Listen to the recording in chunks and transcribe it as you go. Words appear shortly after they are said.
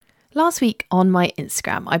Last week on my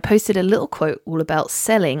Instagram, I posted a little quote all about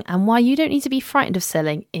selling and why you don't need to be frightened of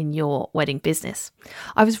selling in your wedding business.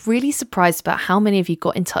 I was really surprised about how many of you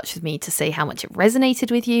got in touch with me to say how much it resonated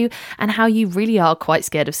with you and how you really are quite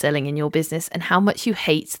scared of selling in your business and how much you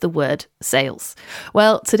hate the word sales.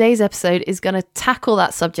 Well, today's episode is going to tackle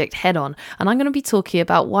that subject head on, and I'm going to be talking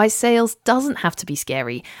about why sales doesn't have to be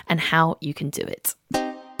scary and how you can do it.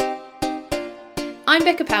 I'm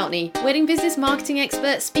Becca Poutney, wedding business marketing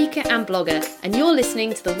expert, speaker and blogger, and you're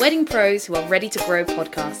listening to the Wedding Pros Who Are Ready to Grow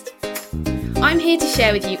podcast. I'm here to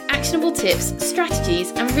share with you actionable tips,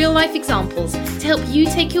 strategies and real life examples to help you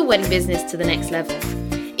take your wedding business to the next level.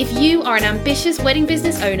 If you are an ambitious wedding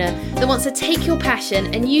business owner that wants to take your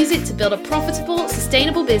passion and use it to build a profitable,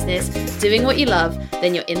 sustainable business doing what you love,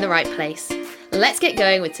 then you're in the right place. Let's get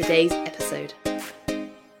going with today's episode.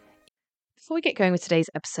 Before we get going with today's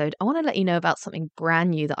episode, I want to let you know about something brand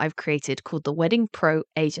new that I've created called the Wedding Pro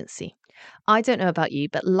Agency. I don't know about you,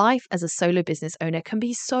 but life as a solo business owner can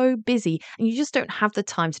be so busy and you just don't have the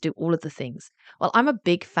time to do all of the things. Well, I'm a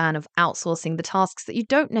big fan of outsourcing the tasks that you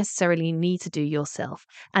don't necessarily need to do yourself.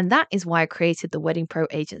 And that is why I created the Wedding Pro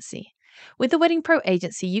Agency. With the Wedding Pro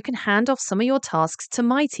Agency, you can hand off some of your tasks to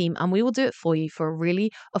my team and we will do it for you for a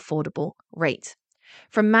really affordable rate.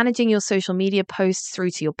 From managing your social media posts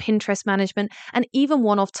through to your Pinterest management and even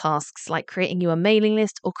one-off tasks like creating you a mailing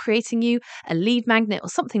list or creating you a lead magnet or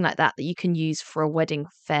something like that you can use for a wedding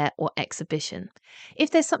fair or exhibition. If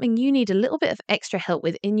there's something you need a little bit of extra help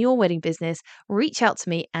with in your wedding business, reach out to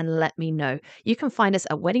me and let me know. You can find us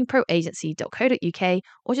at weddingproagency.co.uk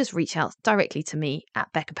or just reach out directly to me at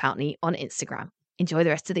Becca Poutney on Instagram. Enjoy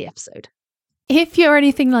the rest of the episode. If you're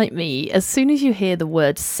anything like me, as soon as you hear the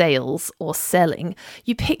word sales or selling,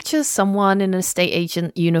 you picture someone in an estate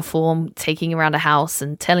agent uniform taking around a house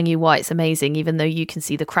and telling you why it's amazing, even though you can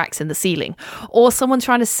see the cracks in the ceiling. Or someone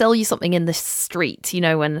trying to sell you something in the street,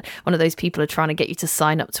 when one of those people are trying to get you to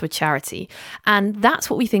sign up to a charity. And that's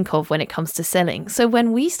what we think of when it comes to selling. So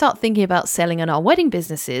when we start thinking about selling in our wedding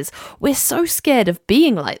businesses, we're so scared of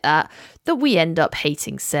being like that we end up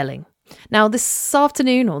hating selling. Now, this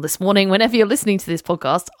afternoon or this morning, whenever you're listening to this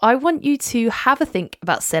podcast, I want you to have a think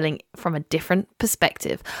about selling from a different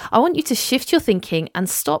perspective. I want you to shift your thinking and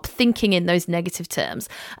stop thinking in those negative terms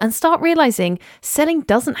and start realizing selling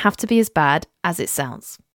doesn't have to be as bad as it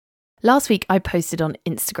sounds. Last week, I posted on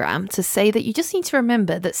Instagram to say that you just need to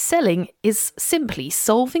remember that selling is simply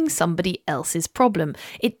solving somebody else's problem.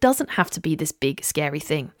 It doesn't have to be this big, scary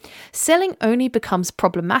thing. Selling only becomes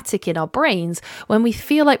problematic in our brains when we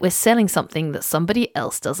feel like we're selling something that somebody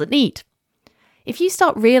else doesn't need. If you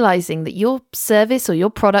start realizing that your service or your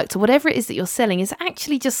product or whatever it is that you're selling is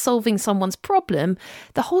actually just solving someone's problem,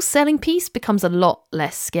 the whole selling piece becomes a lot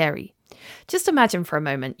less scary. Just imagine for a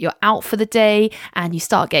moment you're out for the day and you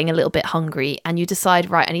start getting a little bit hungry and you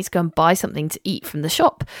decide, right, I need to go and buy something to eat from the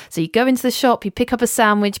shop. So you go into the shop, you pick up a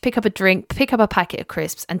sandwich, pick up a drink, pick up a packet of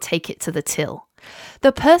crisps and take it to the till.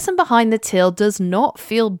 The person behind the till does not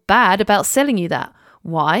feel bad about selling you that.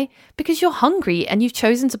 Why? Because you're hungry and you've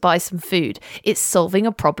chosen to buy some food. It's solving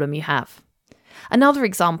a problem you have. Another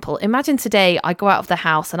example, imagine today I go out of the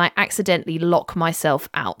house and I accidentally lock myself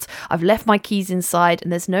out. I've left my keys inside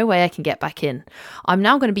and there's no way I can get back in. I'm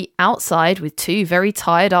now going to be outside with two very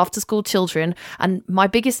tired after-school children and my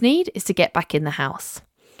biggest need is to get back in the house.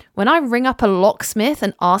 When I ring up a locksmith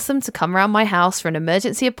and ask them to come around my house for an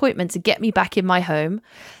emergency appointment to get me back in my home,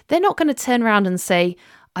 they're not going to turn around and say,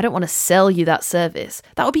 I don't want to sell you that service.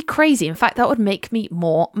 That would be crazy. In fact, that would make me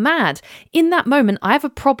more mad. In that moment, I have a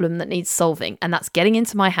problem that needs solving, and that's getting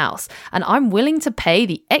into my house. And I'm willing to pay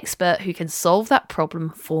the expert who can solve that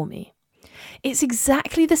problem for me. It's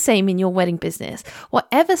exactly the same in your wedding business.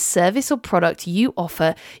 Whatever service or product you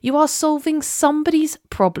offer, you are solving somebody's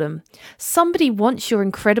problem. Somebody wants your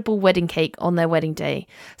incredible wedding cake on their wedding day.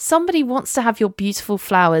 Somebody wants to have your beautiful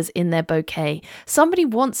flowers in their bouquet. Somebody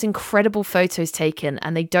wants incredible photos taken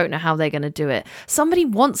and they don't know how they're going to do it. Somebody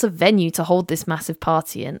wants a venue to hold this massive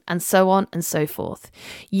party in, and so on and so forth.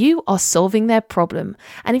 You are solving their problem.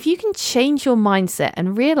 And if you can change your mindset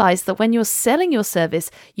and realize that when you're selling your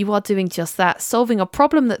service, you are doing just that, solving a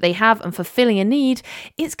problem that they have and fulfilling a need,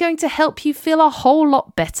 it's going to help you feel a whole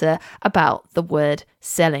lot better about the word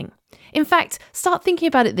selling. In fact, start thinking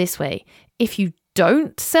about it this way. If you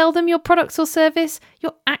don't sell them your products or service,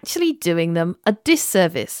 you're actually doing them a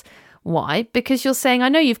disservice. Why? Because you're saying, I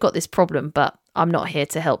know you've got this problem, but I'm not here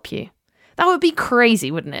to help you. That would be crazy,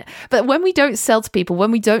 wouldn't it? But when we don't sell to people,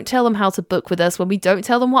 when we don't tell them how to book with us, when we don't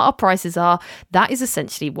tell them what our prices are, that is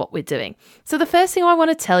essentially what we're doing. So the first thing I want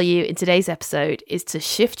to tell you in today's episode is to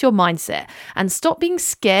shift your mindset and stop being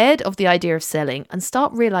scared of the idea of selling and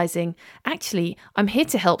start realizing, actually, I'm here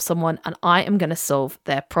to help someone and I am going to solve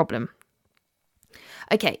their problem.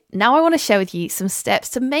 Okay, now I want to share with you some steps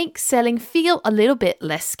to make selling feel a little bit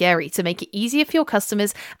less scary, to make it easier for your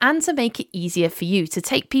customers and to make it easier for you to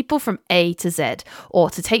take people from A to Z, or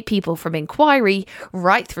to take people from inquiry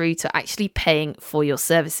right through to actually paying for your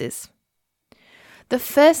services. The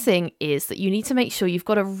first thing is that you need to make sure you've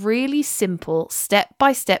got a really simple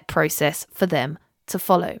step-by-step process for them to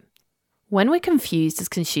follow. When we're confused as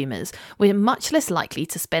consumers, we're much less likely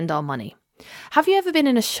to spend our money. Have you ever been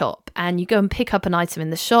in a shop and you go and pick up an item in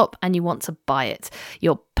the shop and you want to buy it?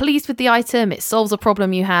 You're pleased with the item, it solves a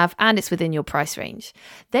problem you have, and it's within your price range.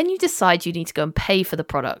 Then you decide you need to go and pay for the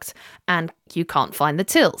product and you can't find the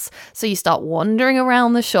tills. So you start wandering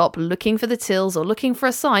around the shop looking for the tills or looking for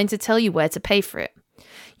a sign to tell you where to pay for it.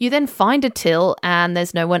 You then find a till and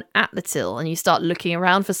there's no one at the till, and you start looking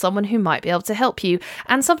around for someone who might be able to help you.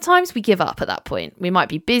 And sometimes we give up at that point. We might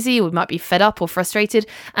be busy, we might be fed up or frustrated,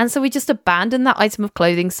 and so we just abandon that item of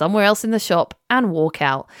clothing somewhere else in the shop and walk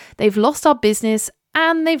out. They've lost our business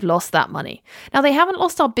and they've lost that money. Now, they haven't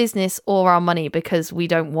lost our business or our money because we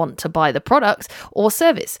don't want to buy the product or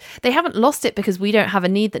service. They haven't lost it because we don't have a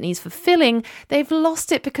need that needs fulfilling. They've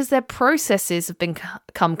lost it because their processes have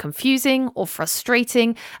become confusing or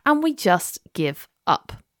frustrating, and we just give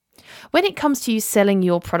up. When it comes to you selling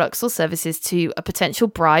your products or services to a potential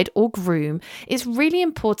bride or groom, it's really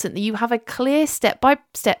important that you have a clear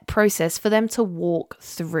step-by-step process for them to walk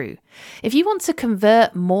through. If you want to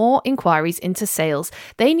convert more inquiries into sales,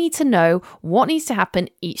 they need to know what needs to happen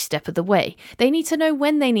each step of the way. They need to know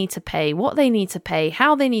when they need to pay, what they need to pay,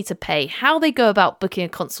 how they need to pay, how they go about booking a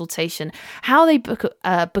consultation, how they book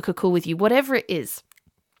a call with you, whatever it is.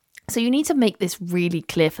 So you need to make this really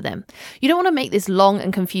clear for them. You don't want to make this long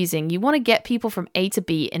and confusing. You want to get people from A to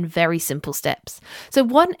B in very simple steps. So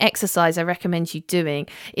one exercise I recommend you doing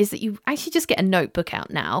is that you actually just get a notebook out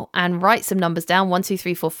now and write some numbers down, 1, 2,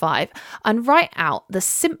 3, 4, 5, and write out the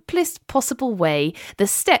simplest possible way, the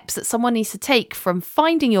steps that someone needs to take from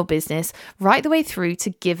finding your business right the way through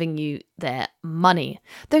to giving you their money.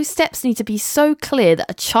 Those steps need to be so clear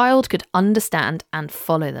that a child could understand and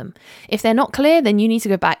follow them. If they're not clear, then you need to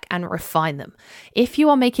go back and refine them. If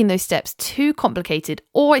you are making those steps too complicated,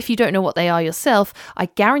 or if you don't know what they are yourself, I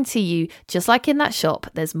guarantee you, just like in that shop,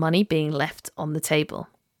 there's money being left on the table.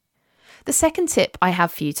 The second tip I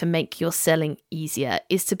have for you to make your selling easier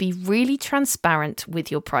is to be really transparent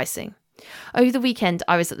with your pricing. Over the weekend,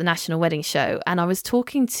 I was at the National Wedding Show and I was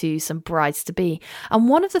talking to some brides-to-be. And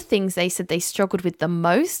one of the things they said they struggled with the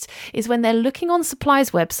most is when they're looking on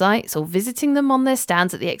suppliers' websites or visiting them on their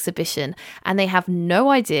stands at the exhibition and they have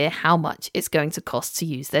no idea how much it's going to cost to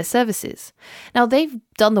use their services. Now, they've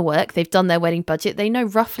done the work, they've done their wedding budget, they know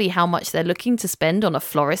roughly how much they're looking to spend on a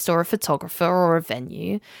florist or a photographer or a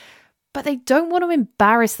venue. But they don't want to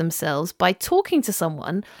embarrass themselves by talking to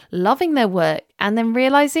someone, loving their work, and then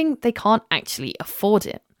realizing they can't actually afford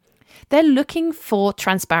it. They're looking for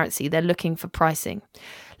transparency. They're looking for pricing.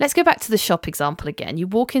 Let's go back to the shop example again. You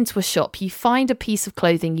walk into a shop, you find a piece of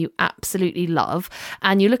clothing you absolutely love,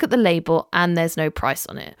 and you look at the label and there's no price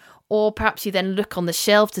on it. Or perhaps you then look on the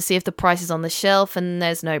shelf to see if the price is on the shelf and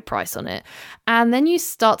there's no price on it. And then you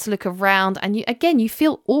start to look around and you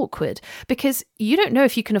feel awkward because you don't know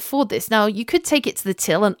if you can afford this. Now, you could take it to the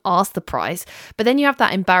till and ask the price, but then you have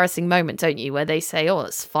that embarrassing moment, don't you, where they say, oh,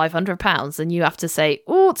 it's £500. And you have to say,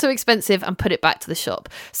 oh, too expensive, and put it back to the shop.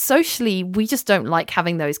 Socially, we just don't like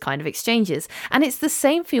having those kind of exchanges. And it's the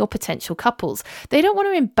same for your potential couples. They don't want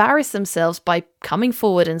to embarrass themselves by coming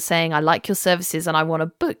forward and saying, I like your services and I want to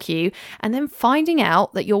book you, and then finding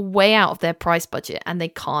out that you're way out of their price budget and they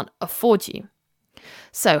can't afford you.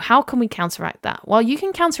 So how can we counteract that? Well, you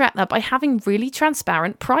can counteract that by having really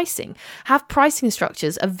transparent pricing. Have pricing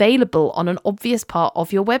structures available on an obvious part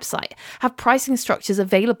of your website. Have pricing structures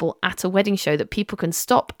available at a wedding show that people can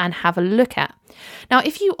stop and have a look at. Now,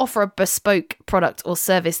 if you offer a bespoke product or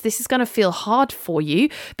service, this is going to feel hard for you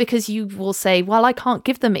because you will say, well, I can't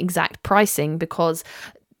give them exact pricing because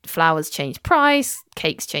flowers change price,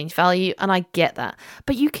 cakes change value, and I get that.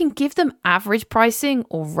 But you can give them average pricing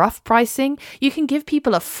or rough pricing. You can give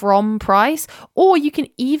people a from price, or you can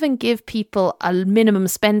even give people a minimum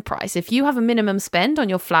spend price. If you have a minimum spend on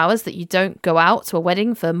your flowers that you don't go out to a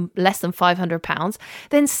wedding for less than £500,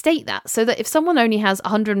 then state that so that if someone only has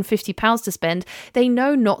 £150 to spend, they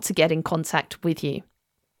know not to get in contact with you.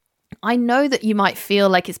 I know that you might feel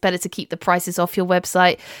like it's better to keep the prices off your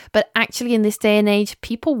website, but actually in this day and age,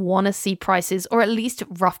 people want to see prices, or at least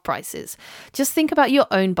rough prices. Just think about your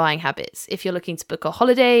own buying habits. If you're looking to book a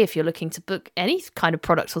holiday, if you're looking to book any kind of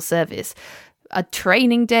product or service, a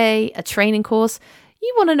training day, a training course,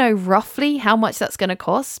 you want to know roughly how much that's going to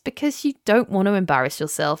cost, because you don't want to embarrass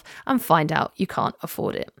yourself and find out you can't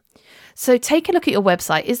afford it. So take a look at your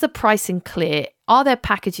website. Is the pricing clear? Are there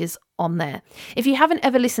packages on there? If you haven't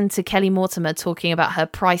ever listened to Kelly Mortimer talking about her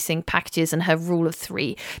pricing packages and her rule of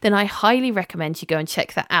 3, then I highly recommend you go and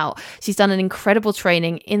check that out. She's done an incredible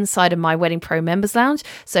training inside of my Wedding Pro Members Lounge.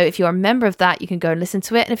 So if you're a member of that, you can go and listen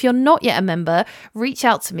to it. And if you're not yet a member, reach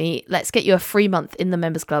out to me. Let's get you a free month in the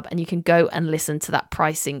Members Club, and you can go and listen to that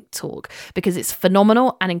pricing talk, because it's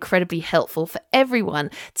phenomenal and incredibly helpful for everyone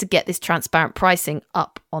to get this transparent pricing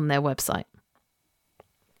up on their website.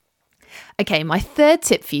 Okay, my third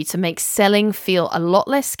tip for you to make selling feel a lot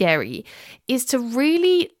less scary is to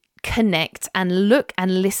really connect and look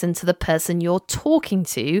and listen to the person you're talking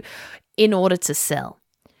to in order to sell.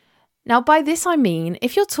 Now, by this I mean,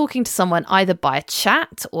 if you're talking to someone either by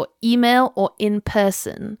chat or email or in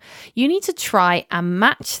person, you need to try and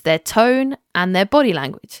match their tone and their body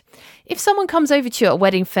language. If someone comes over to you at a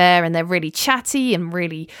wedding fair and they're really chatty and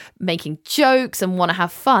really making jokes and want to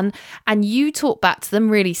have fun, and you talk back to them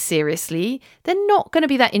really seriously, they're not going to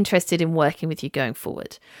be that interested in working with you going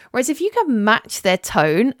forward. Whereas if you can match their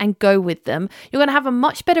tone and go with them, you're going to have a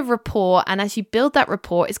much better rapport. And as you build that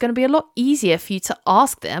rapport, it's going to be a lot easier for you to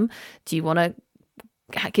ask them, do you want to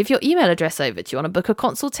give your email address over? Do you want to book a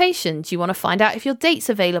consultation? Do you want to find out if your date's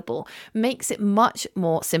available? Makes it much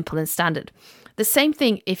more simple and standard. The same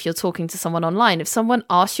thing if you're talking to someone online. If someone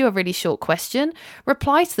asks you a really short question,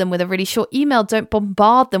 reply to them with a really short email. Don't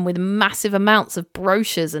bombard them with massive amounts of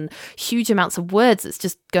brochures and huge amounts of words. That's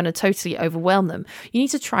just going to totally overwhelm them. You need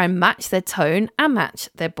to try and match their tone and match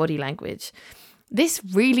their body language. This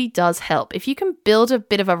really does help. If you can build a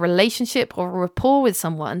bit of a relationship or a rapport with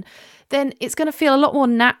someone, then it's going to feel a lot more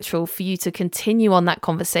natural for you to continue on that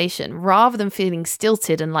conversation rather than feeling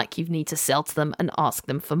stilted and like you need to sell to them and ask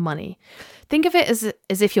them for money. Think of it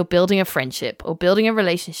as if you're building a friendship or building a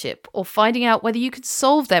relationship or finding out whether you could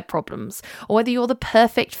solve their problems or whether you're the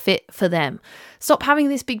perfect fit for them. Stop having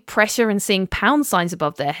this big pressure and seeing pound signs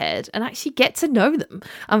above their head, and actually get to know them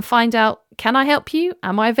and find out, can I help you?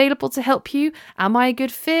 Am I available to help you? Am I a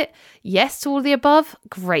good fit? Yes to all of the above?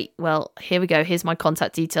 Great. Well, here we go. Here's my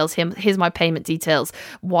contact details. Here's my payment details.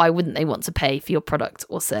 Why wouldn't they want to pay for your product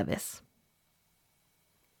or service?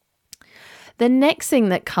 The next thing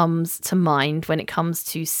that comes to mind when it comes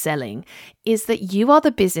to selling is that you are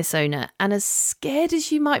the business owner, and as scared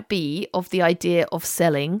as you might be of the idea of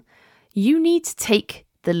selling, you need to take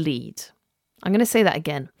the lead. I'm going to say that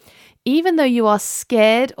again. Even though you are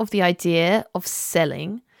scared of the idea of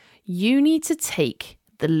selling, you need to take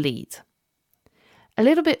the lead. A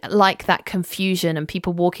little bit like that confusion and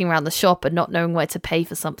people walking around the shop and not knowing where to pay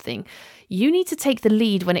for something. You need to take the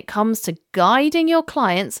lead when it comes to guiding your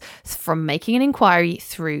clients from making an inquiry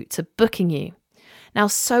through to booking you. Now,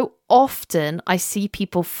 so often I see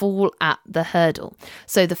people fall at the hurdle.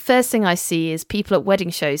 So the first thing I see is people at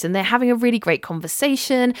wedding shows, and they're having a really great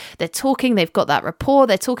conversation. They're talking, they've got that rapport,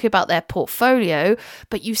 they're talking about their portfolio,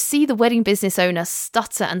 but you see the wedding business owner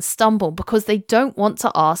stutter and stumble because they don't want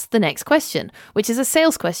to ask the next question, which is a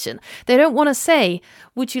sales question. They don't want to say,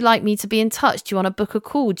 would you like me to be in touch? Do you want to book a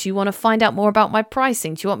call? Do you want to find out more about my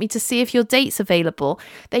pricing? Do you want me to see if your date's available?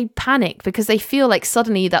 They panic because they feel like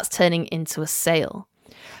suddenly that's turning into a sale.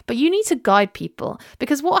 But you need to guide people,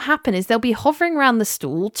 because what will happen is they'll be hovering around the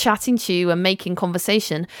stool, chatting to you and making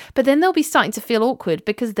conversation, but then they'll be starting to feel awkward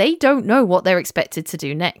because they don't know what they're expected to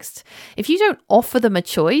do next. If you don't offer them a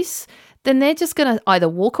choice, then they're just going to either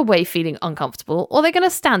walk away feeling uncomfortable or they're going to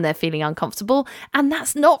stand there feeling uncomfortable. And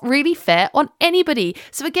that's not really fair on anybody.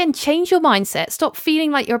 So again, change your mindset. Stop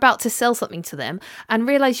feeling like you're about to sell something to them and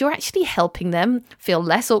realize you're actually helping them feel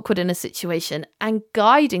less awkward in a situation and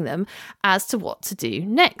guiding them as to what to do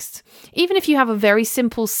next. Even if you have a very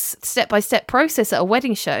simple step-by-step process at a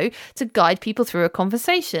wedding show to guide people through a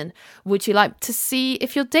conversation. Would you like to see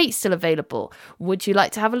if your date's still available? Would you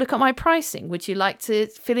like to have a look at my pricing? Would you like to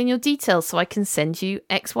fill in your details so I can send you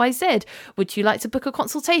XYZ? Would you like to book a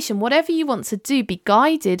consultation? Whatever you want to do, be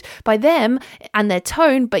guided by them and their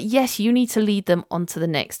tone, but yes, you need to lead them on to the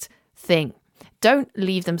next thing. Don't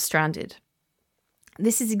leave them stranded.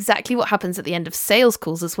 This is exactly what happens at the end of sales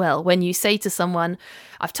calls as well. When you say to someone,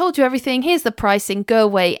 I've told you everything, here's the pricing, go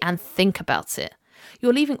away and think about it.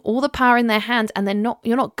 You're leaving all the power in their hands, and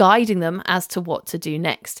you're not guiding them as to what to do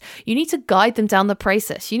next. You need to guide them down the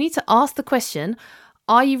process. You need to ask the question,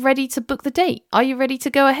 Are you ready to book the date? Are you ready to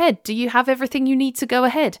go ahead? Do you have everything you need to go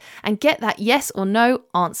ahead? And get that yes or no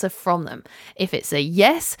answer from them. If it's a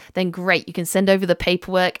yes, then great. You can send over the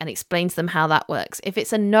paperwork and explain to them how that works. If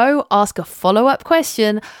it's a no, ask a follow-up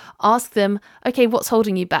question. Ask them, okay, what's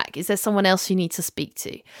holding you back? Is there someone else you need to speak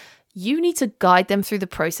to? You need to guide them through the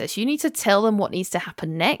process. You need to tell them what needs to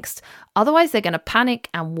happen next. Otherwise, they're going to panic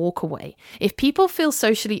and walk away. If people feel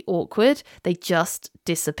socially awkward, they just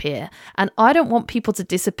disappear. And I don't want people to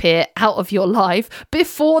disappear out of your life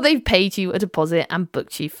before they've paid you a deposit and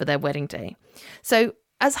booked you for their wedding day. So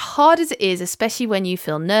as hard as it is, especially when you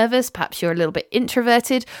feel nervous, perhaps you're a little bit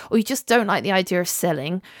introverted, or you just don't like the idea of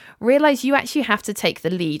selling, realize you actually have to take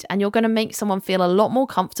the lead, and you're going to make someone feel a lot more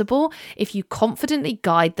comfortable if you confidently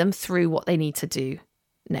guide them through what they need to do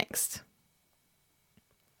next.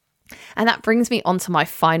 And that brings me on to my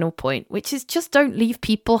final point, which is just don't leave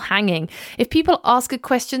people hanging. If people ask a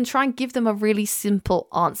question, try and give them a really simple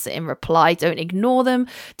answer in reply. Don't ignore them.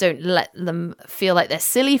 Don't let them feel like they're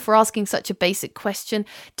silly for asking such a basic question.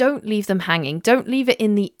 Don't leave them hanging. Don't leave it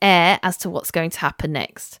in the air as to what's going to happen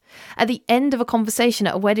next. At the end of a conversation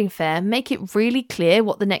at a wedding fair, make it really clear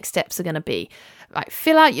what the next steps are going to be. Right,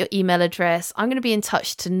 fill out your email address. I'm going to be in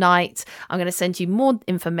touch tonight. I'm going to send you more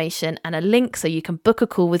information and a link so you can book a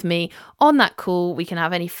call with me. On that call, we can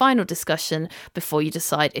have any final discussion before you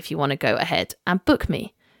decide if you want to go ahead and book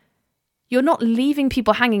me. You're not leaving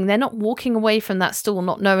people hanging. They're not walking away from that stall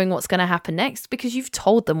not knowing what's going to happen next because you've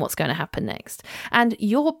told them what's going to happen next. And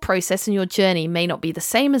your process and your journey may not be the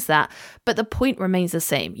same as that, but the point remains the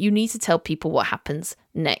same. You need to tell people what happens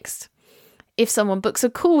next. If someone books a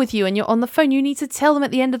call with you and you're on the phone, you need to tell them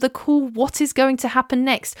at the end of the call what is going to happen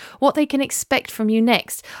next, what they can expect from you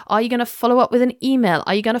next. Are you going to follow up with an email?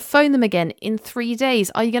 Are you going to phone them again in 3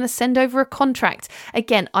 days? Are you going to send over a contract?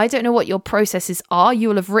 Again, I don't know what your processes are. You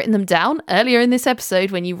will have written them down earlier in this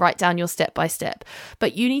episode when you write down your step by step,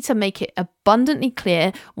 but you need to make it abundantly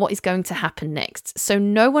clear what is going to happen next. So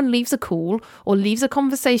no one leaves a call or leaves a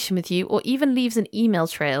conversation with you or even leaves an email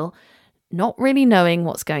trail not really knowing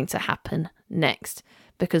what's going to happen next.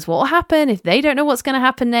 Because what will happen if they don't know what's going to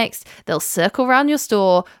happen next? They'll circle around your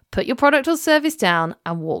store, put your product or service down,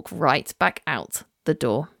 and walk right back out the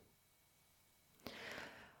door.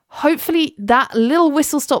 Hopefully that little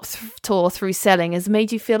whistle-stop tour through selling has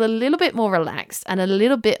made you feel a little bit more relaxed and a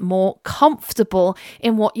little bit more comfortable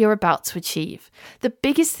in what you're about to achieve. The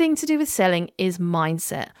biggest thing to do with selling is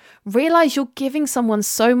mindset. Realize you're giving someone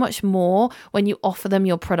so much more when you offer them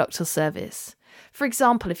your product or service. For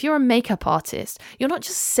example, if you're a makeup artist, you're not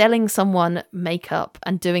just selling someone makeup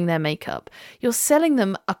and doing their makeup. You're selling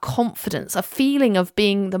them a confidence, a feeling of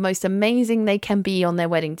being the most amazing they can be on their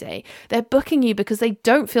wedding day. They're booking you because they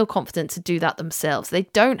don't feel confident to do that themselves. They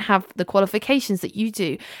don't have the qualifications that you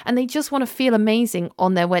do, and they just want to feel amazing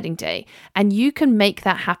on their wedding day. And you can make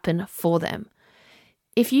that happen for them.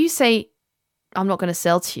 If you say, I'm not going to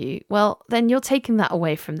sell to you, well, then you're taking that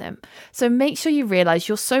away from them. So make sure you realize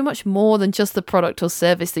you're so much more than just the product or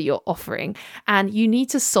service that you're offering, and you need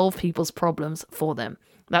to solve people's problems for them.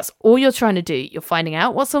 That's all you're trying to do. You're finding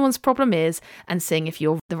out what someone's problem is and seeing if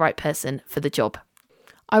you're the right person for the job.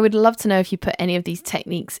 I would love to know if you put any of these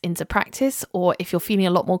techniques into practice, or if you're feeling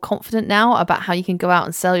a lot more confident now about how you can go out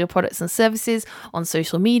and sell your products and services on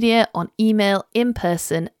social media, on email, in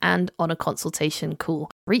person, and on a consultation call.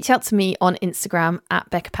 Reach out to me on Instagram at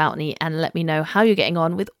Becca Poutney and let me know how you're getting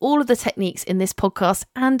on with all of the techniques in this podcast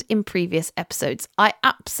and in previous episodes. I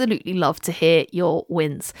absolutely love to hear your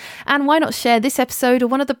wins. And why not share this episode or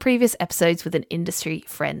one of the previous episodes with an industry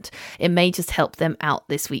friend? It may just help them out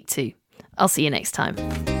this week too. I'll see you next time.